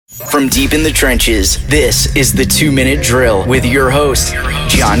From deep in the trenches, this is the 2-Minute Drill with your host,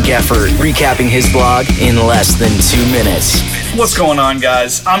 John Geffert, recapping his blog in less than 2 minutes. What's going on,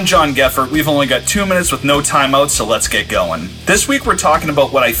 guys? I'm John Geffert. We've only got 2 minutes with no timeouts, so let's get going. This week we're talking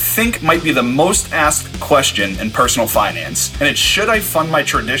about what I think might be the most asked question in personal finance, and it's should I fund my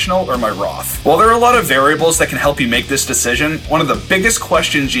traditional or my Roth? While there are a lot of variables that can help you make this decision, one of the biggest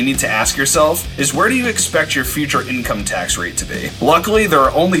questions you need to ask yourself is where do you expect your future income tax rate to be? Luckily, there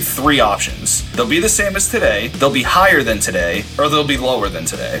are only 3 options. They'll be the same as today, they'll be higher than today, or they'll be lower than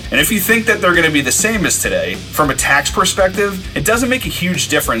today. And if you think that they're going to be the same as today, from a tax perspective, it doesn't make a huge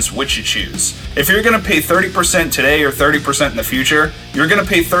difference which you choose. If you're going to pay 30% today or 30% in the future, you're going to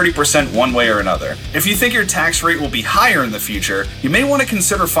pay 30% one way or another. If you think your tax rate will be higher in the future, you may want to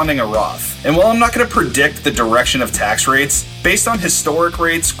consider funding a Roth. And while I'm not going to predict the direction of tax rates, based on historic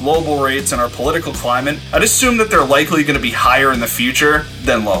rates, global rates, and our political climate, I'd assume that they're likely going to be higher in the future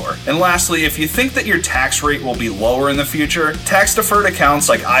than lower. And lastly, if you think that your tax rate will be lower in the future, tax-deferred accounts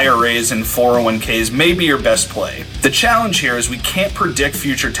like IRAs and 401ks may be your best play. The challenge here is we can't predict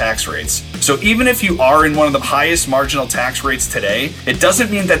future tax rates. So even if you are in one of the highest marginal tax rates today, it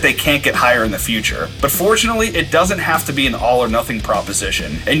doesn't mean that they can't get higher in the future. But fortunately, it doesn't have to be an all or nothing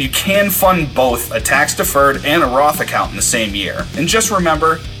proposition. And you can fund both a tax-deferred and a Roth account in the same year. And just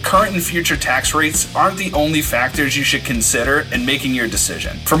remember, current and future tax rates aren't the only factors you should consider in making your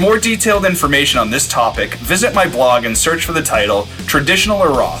decision. For more detailed information on this topic, visit my blog and search for the title, Traditional or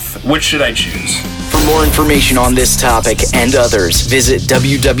Roth? Which should I choose? For more information on this topic and others, visit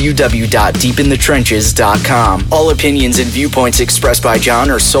www.deepinthetrenches.com. All opinions and viewpoints expressed by John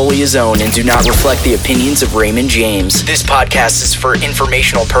are solely his own and do not reflect the opinions of Raymond James. This podcast is for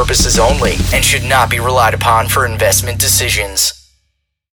informational purposes only and should not be relied upon for investment decisions.